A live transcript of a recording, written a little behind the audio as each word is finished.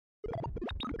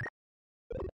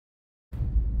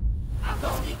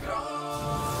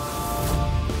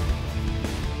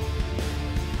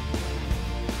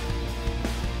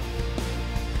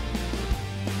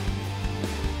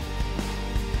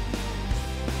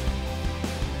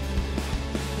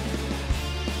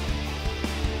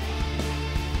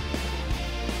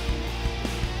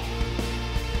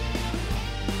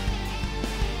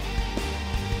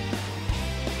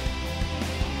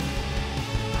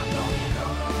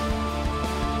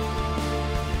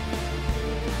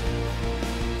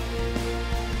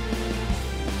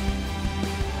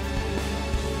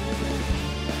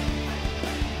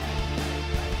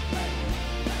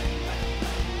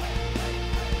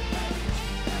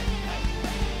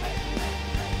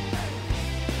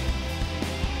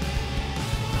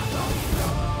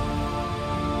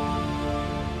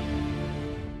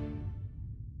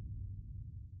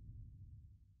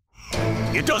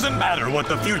It doesn't matter what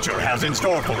the future has in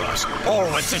store for us, or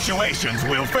what situations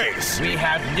we'll face. We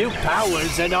have new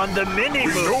powers and on the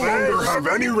mini-movers... We no longer have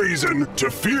any reason to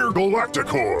fear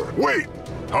Galacticor. Wait!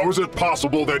 How is it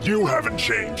possible that you haven't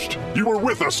changed? You were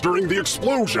with us during the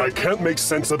explosion. I can't make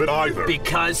sense of it either.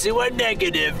 Because you are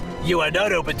negative, you are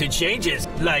not open to changes,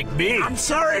 like me. I'm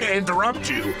sorry to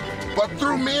interrupt you, but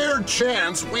through mere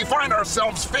chance, we find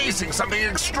ourselves facing something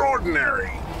extraordinary.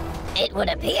 It would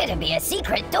appear to be a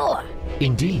secret door.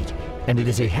 Indeed, and it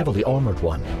is a heavily armored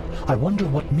one. I wonder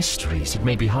what mysteries it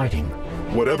may be hiding.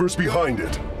 Whatever's behind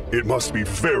it, it must be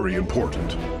very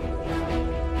important.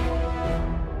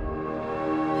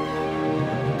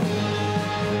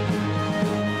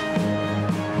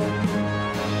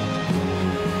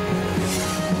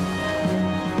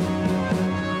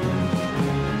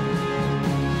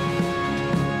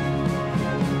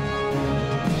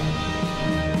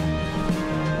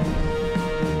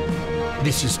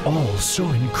 This is all so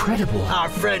incredible. Our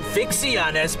friend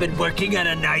Fixion has been working on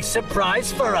a nice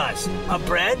surprise for us. A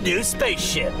brand new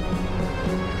spaceship.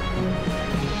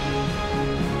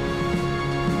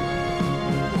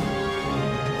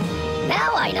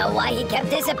 Now I know why he kept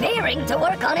disappearing to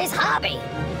work on his hobby.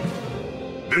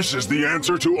 This is the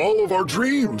answer to all of our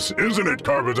dreams, isn't it,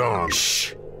 Carbodon?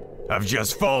 Shh! I've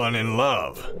just fallen in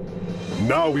love.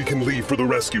 Now we can leave for the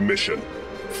rescue mission.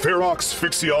 Ferox,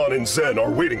 Fixion, and Zen are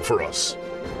waiting for us.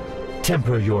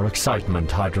 Temper your excitement,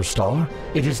 Hydrostar.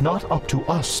 It is not up to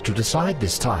us to decide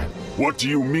this time. What do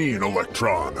you mean,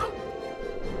 Electron?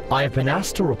 I have been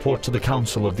asked to report to the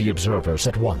Council of the Observers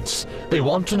at once. They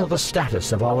want to know the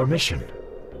status of our mission.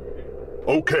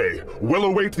 Okay, we'll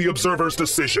await the Observers'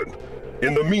 decision.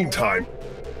 In the meantime,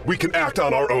 we can act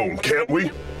on our own, can't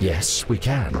we? Yes, we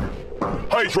can.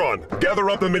 Hydron, gather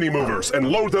up the mini-movers and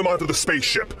load them onto the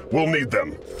spaceship. We'll need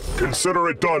them. Consider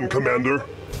it done, Commander.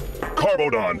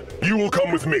 Carbodon, you will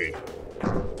come with me.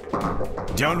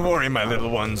 Don't worry, my little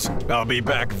ones. I'll be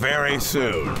back very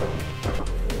soon.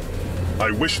 I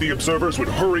wish the Observers would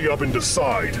hurry up and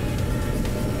decide.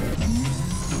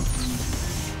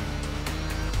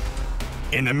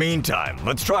 In the meantime,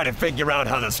 let's try to figure out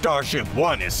how the Starship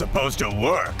One is supposed to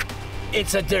work.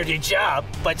 It's a dirty job,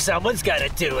 but someone's gotta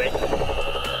do it.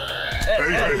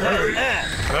 Hey!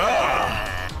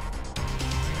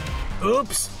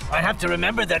 Oops, I have to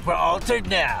remember that we're altered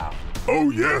now.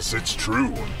 Oh yes, it's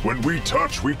true. When we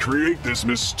touch, we create this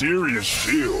mysterious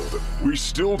shield. We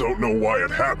still don't know why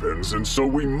it happens, and so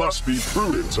we must be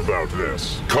prudent about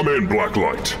this. Come in,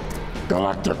 Blacklight.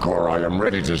 Galacticor, I am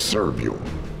ready to serve you.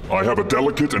 I have a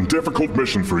delicate and difficult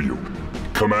mission for you.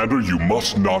 Commander, you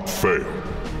must not fail.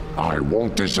 I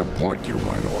won't disappoint you,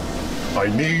 my lord. I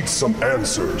need some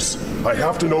answers. I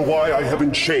have to know why I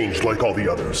haven't changed like all the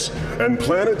others. And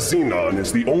planet Xenon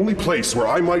is the only place where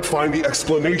I might find the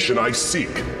explanation I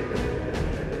seek.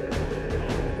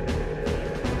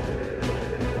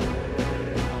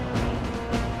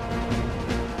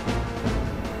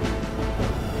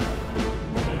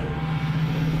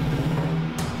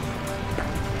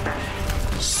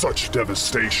 Such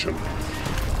devastation.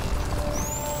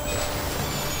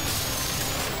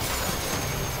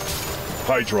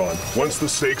 Hydron, once the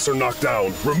stakes are knocked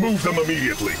down, remove them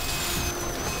immediately.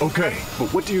 Okay,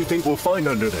 but what do you think we'll find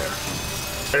under there?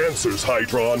 Answers,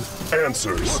 Hydron.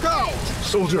 Answers. Look out!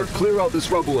 Soldier, clear out this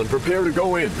rubble and prepare to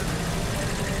go in.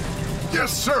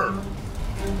 Yes, sir!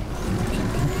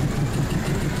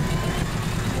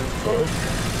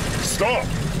 Stop!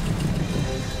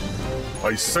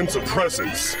 I sense a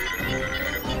presence.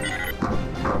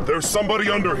 There's somebody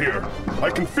under here. I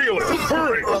can feel it.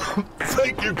 Hurry!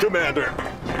 Thank you, Commander.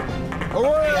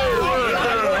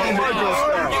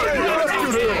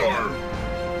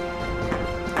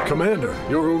 Commander,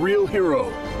 you're a real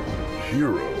hero.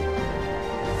 Hero?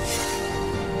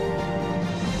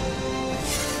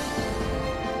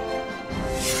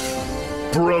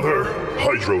 Brother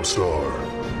Hydrostar.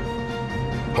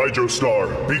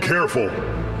 Hydrostar, be careful.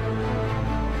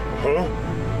 Huh?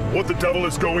 What the devil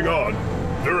is going on?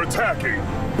 They're attacking!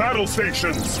 Battle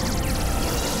stations!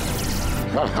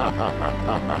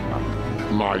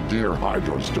 My dear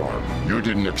Hydrostar, you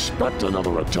didn't expect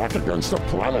another attack against a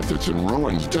planet that's in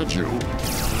ruins, did you?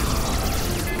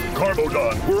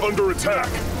 Carbodon, we're under attack.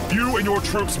 You and your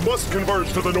troops must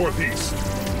converge to the northeast.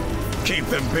 Keep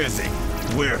them busy.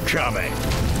 We're coming.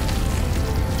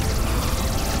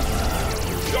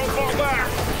 Don't fall back!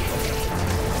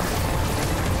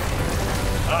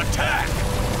 Attack!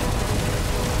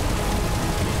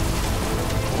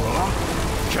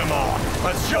 Come on,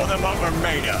 let's show them what we're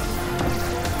made of.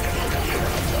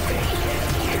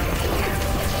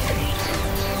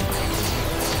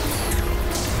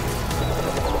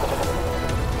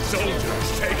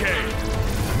 Soldiers, take aim.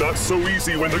 Not so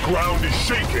easy when the ground is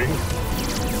shaking.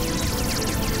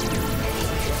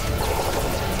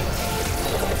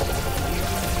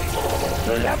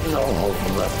 They have no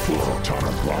hope left for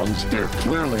Atomicrons. They're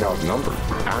clearly outnumbered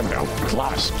and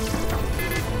outclassed.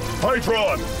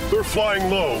 Hydron! They're flying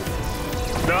low.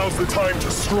 Now's the time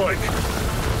to strike.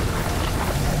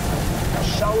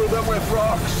 Shower them with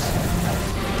rocks.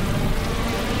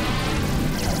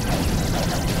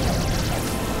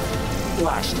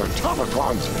 Blast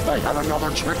Atomicrons! They had another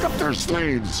trick up their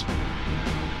sleeves!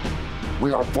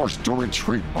 We are forced to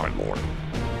retreat, my lord.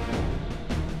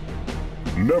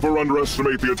 Never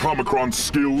underestimate the Atomicron's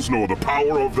skills nor the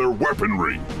power of their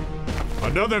weaponry.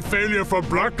 Another failure for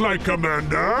Blacklight,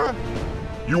 Commander?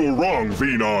 You were wrong,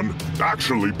 Venon.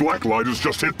 Actually, Blacklight has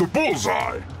just hit the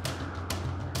bullseye.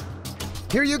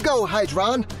 Here you go,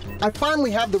 Hydron. I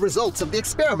finally have the results of the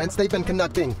experiments they've been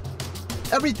conducting.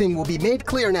 Everything will be made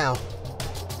clear now.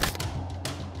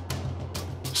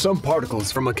 Some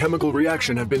particles from a chemical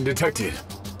reaction have been detected.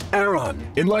 Aaron,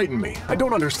 enlighten me. I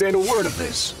don't understand a word of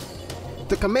this.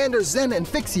 The Commanders Zen and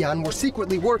Fixion were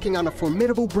secretly working on a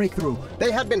formidable breakthrough.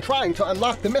 They had been trying to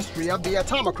unlock the mystery of the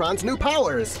Atomicron's new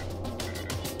powers.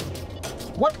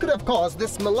 What could have caused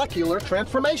this molecular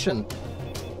transformation?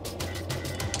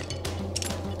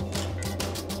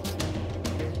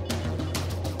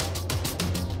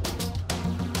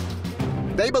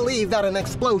 They believe that an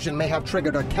explosion may have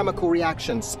triggered a chemical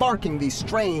reaction, sparking these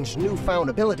strange, newfound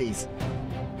abilities.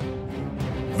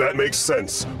 That makes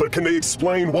sense, but can they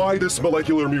explain why this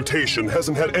molecular mutation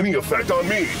hasn't had any effect on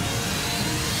me?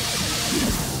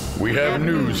 We have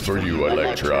news for you,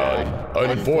 Electron.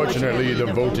 Unfortunately,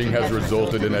 the voting has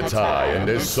resulted in a tie, and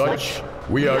as such,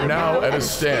 we are now at a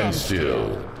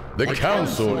standstill. The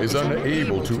Council is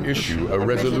unable to issue a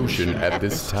resolution at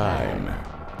this time.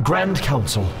 Grand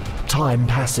Council, time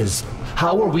passes.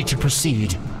 How are we to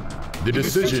proceed? The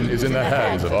decision is in the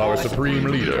hands of our Supreme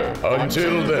Leader.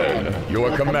 Until then,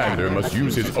 your commander must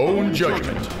use his own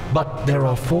judgment. But there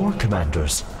are 4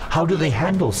 commanders. How do they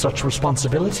handle such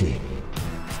responsibility?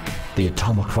 The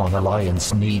Atomicron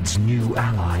Alliance needs new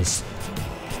allies.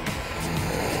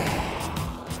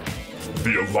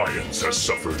 The Alliance has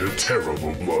suffered a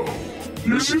terrible blow.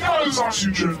 Yes, it has,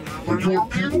 Oxygen, but your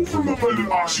people from the planet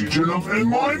Oxygenum and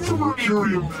mine from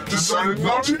Mercurium decided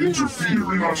not to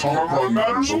interfere in Atomicron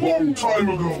matters a long time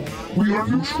ago. We are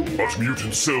neutral. But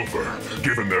Mutant Silver,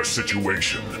 given their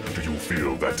situation, do you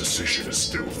feel that decision is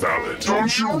still valid?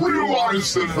 Don't you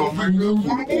realize that helping them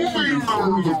would only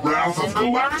incur the wrath of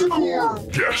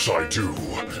Galacticor? Yes, I do,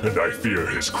 and I fear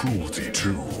his cruelty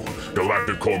too.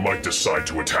 Galacticor might decide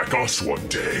to attack us one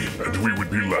day, and we would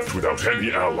be left without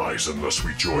any allies unless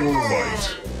we join the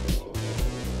fight.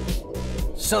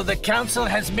 So the Council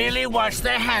has merely washed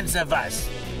their hands of us.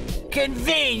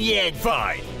 Convenient!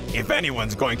 Fine. If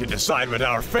anyone's going to decide what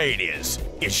our fate is,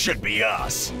 it should be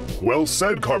us. Well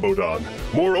said, Carbodon.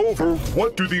 Moreover,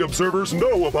 what do the observers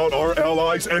know about our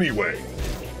allies anyway?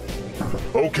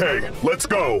 Okay, let's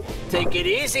go. Take it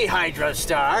easy,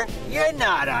 Hydrostar. You're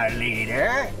not our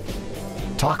leader.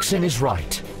 Toxin is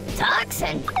right.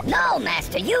 Toxin? No,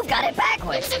 Master, you've got it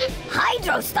backwards.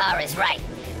 Hydrostar is right.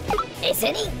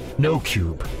 Isn't he? No,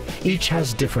 Cube. Each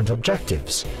has different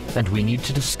objectives, and we need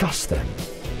to discuss them.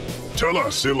 Tell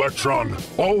us, Electron.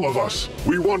 All of us.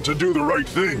 We want to do the right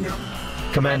thing.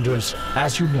 Commanders,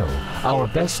 as you know, our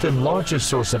best and largest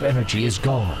source of energy is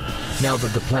gone, now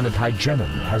that the planet Hydrenum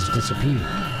has disappeared.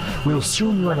 We'll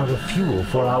soon run out of fuel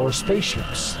for our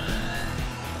spaceships.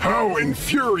 How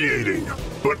infuriating!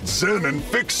 But Zen and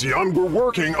Fixion were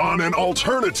working on an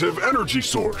alternative energy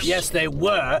source. Yes, they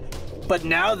were, but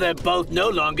now they're both no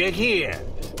longer here.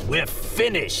 We're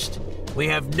finished. We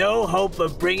have no hope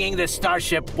of bringing the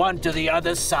Starship One to the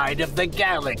other side of the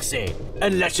galaxy.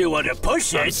 Unless you want to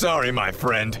push it. I'm sorry, my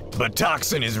friend, but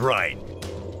Toxin is right.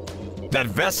 That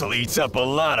vessel eats up a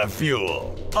lot of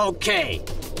fuel. Okay,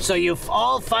 so you've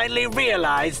all finally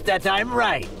realized that I'm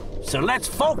right. So let's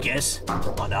focus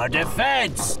on our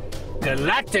defense.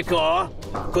 Galacticor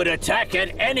could attack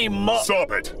at any Stop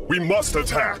it! We must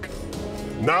attack!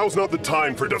 Now's not the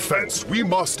time for defense. We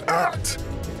must act.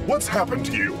 What's happened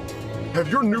to you?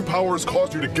 Have your new powers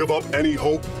caused you to give up any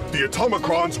hope? The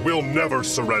Atomicrons will never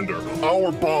surrender.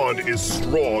 Our bond is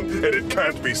strong, and it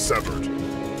can't be severed.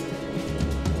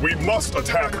 We must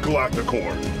attack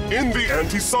Galacticor in the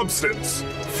anti-substance.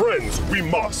 Friends, we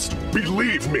must.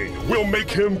 Believe me, we'll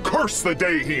make him curse the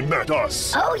day he met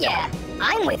us. Oh yeah,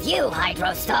 I'm with you,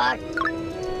 Hydrostar.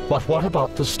 But what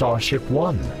about the Starship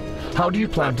One? How do you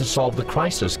plan to solve the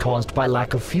crisis caused by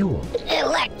lack of fuel?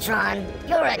 Electron,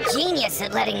 you're a genius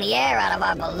at letting the air out of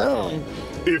our balloon.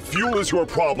 If fuel is your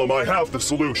problem, I have the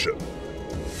solution.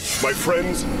 My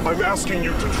friends, I'm asking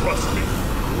you to trust me.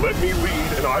 Let me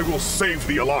lead and I will save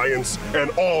the Alliance and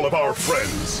all of our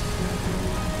friends.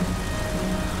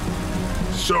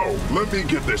 So, let me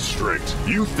get this straight.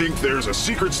 You think there's a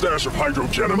secret stash of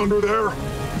hydrogenum under there?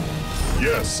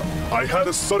 Yes, I had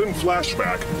a sudden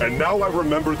flashback, and now I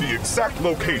remember the exact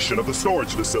location of the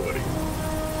storage facility.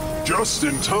 Just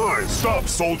in time. Stop,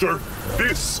 soldier.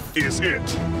 This is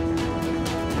it.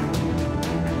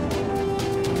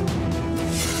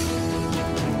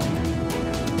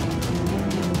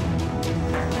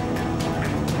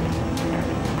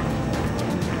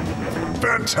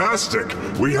 Fantastic!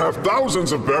 We have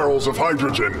thousands of barrels of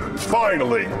hydrogen.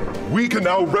 Finally! We can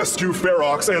now rescue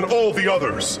Ferox and all the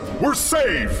others. We're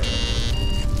saved!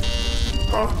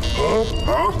 Huh?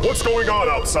 What's going on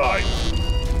outside?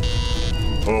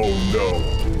 Oh no,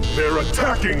 they're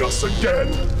attacking us again!